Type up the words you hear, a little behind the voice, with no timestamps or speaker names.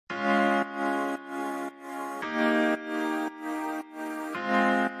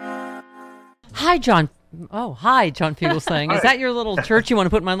hi, John. Oh, hi, John Fugelsang. Is that your little church you want to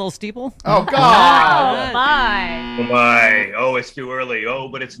put in my little steeple? Oh, God. Oh, my. Oh, my. Oh, it's too early. Oh,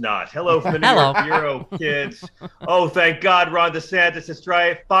 but it's not. Hello from the New York Bureau, kids. Oh, thank God Ron DeSantis is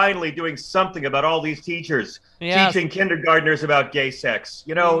finally doing something about all these teachers teaching kindergartners about gay sex.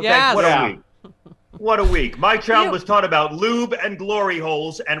 You know, what a week. What a week. My child was taught about lube and glory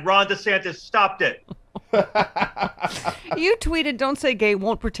holes, and Ron DeSantis stopped it. You tweeted, "Don't say gay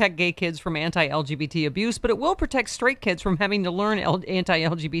won't protect gay kids from anti-LGBT abuse, but it will protect straight kids from having to learn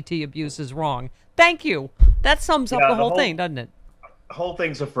anti-LGBT abuse is wrong." Thank you. That sums up the whole thing, doesn't it? The whole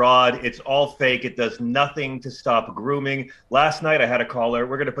thing's a fraud. It's all fake. It does nothing to stop grooming. Last night I had a caller.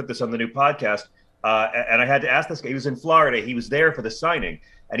 We're going to put this on the new podcast. And I had to ask this guy. He was in Florida. He was there for the signing,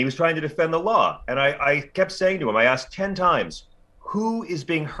 and he was trying to defend the law. And I kept saying to him, I asked 10 times, who is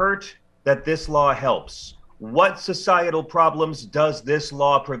being hurt that this law helps? What societal problems does this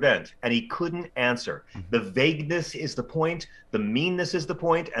law prevent? And he couldn't answer. The vagueness is the point. The meanness is the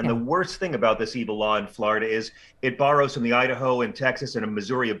point. And the worst thing about this evil law in Florida is it borrows from the Idaho and Texas and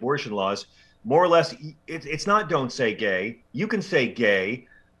Missouri abortion laws. More or less, it's not don't say gay. You can say gay,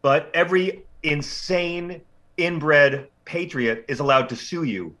 but every insane, inbred patriot is allowed to sue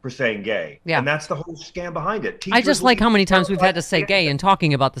you for saying gay. Yeah. And that's the whole scam behind it. I just like how many times we've had to say gay in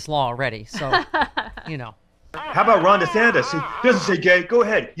talking about this law already. So, you know. How about Ron DeSantis? He doesn't say gay. Go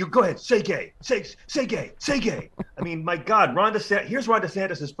ahead. You go ahead. Say gay. Say gay. Say gay. I mean, my God, here's Ron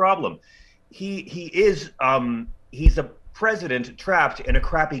DeSantis' problem. He's a president trapped in a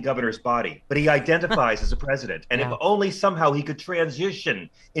crappy governor's body, but he identifies as a president. And if only somehow he could transition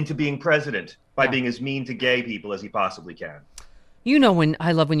into being president by being as mean to gay people as he possibly can. You know,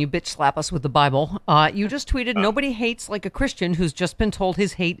 I love when you bitch slap us with the Bible. You just tweeted, nobody hates like a Christian who's just been told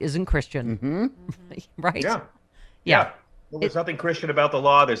his hate isn't Christian. Right? Yeah. Well, there's nothing Christian about the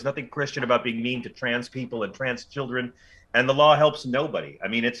law. There's nothing Christian about being mean to trans people and trans children. And the law helps nobody. I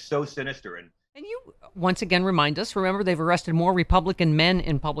mean, it's so sinister. And you once again remind us, remember, they've arrested more Republican men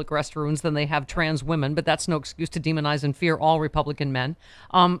in public restrooms than they have trans women, but that's no excuse to demonize and fear all Republican men.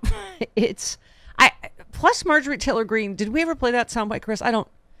 Plus Marjorie Taylor Greene. Did we ever play that soundbite, Chris? I don't.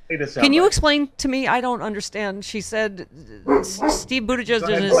 Can you explain to me? I don't understand. She said Steve Buttigieg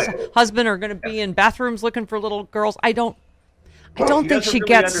and his husband are going to be in bathrooms looking for little girls. I don't think she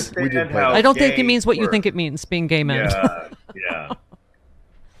gets. I don't think it means what you think it means, being gay men. Yeah.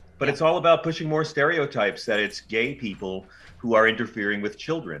 But it's all about pushing more stereotypes that it's gay people who are interfering with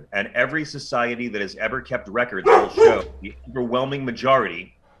children. And every society that has ever kept records will show the overwhelming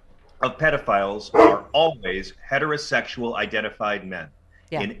majority of pedophiles are always heterosexual identified men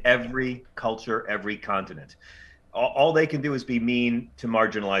in every culture, every continent. All they can do is be mean to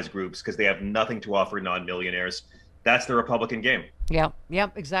marginalized groups because they have nothing to offer non-millionaires. That's the Republican game. Yeah,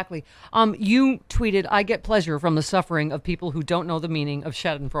 exactly. You tweeted, "I get pleasure from the suffering of people who don't know the meaning of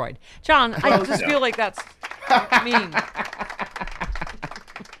Schadenfreude." John, I just feel like that's mean.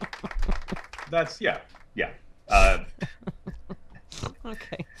 That's, yeah.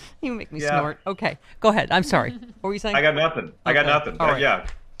 Okay. You make me snort. Okay. Go ahead. I'm sorry. What were you saying? I got nothing. All right. Yeah.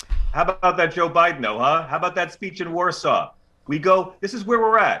 How about that Joe Biden, though, huh? How about that speech in Warsaw? This is where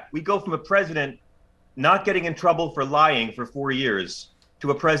we're at. We go from a president not getting in trouble for lying for 4 years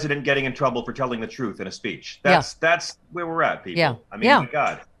to a president getting in trouble for telling the truth in a speech. That's where we're at, people. Yeah. I mean, my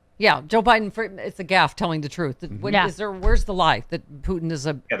God. Yeah, Joe Biden, it's a gaffe telling the truth. Where's the lie that Putin is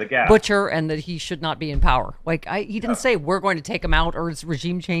a butcher and that he should not be in power? Like, he didn't say we're going to take him out or it's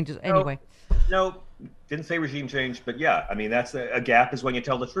regime changes. Anyway. No, didn't say regime change, but yeah, I mean, that's a gaffe is when you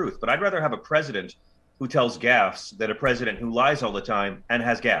tell the truth. But I'd rather have a president who tells gaffes than a president who lies all the time and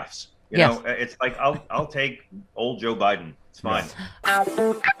has gaffes. You know, it's like, I'll take old Joe Biden. It's fine.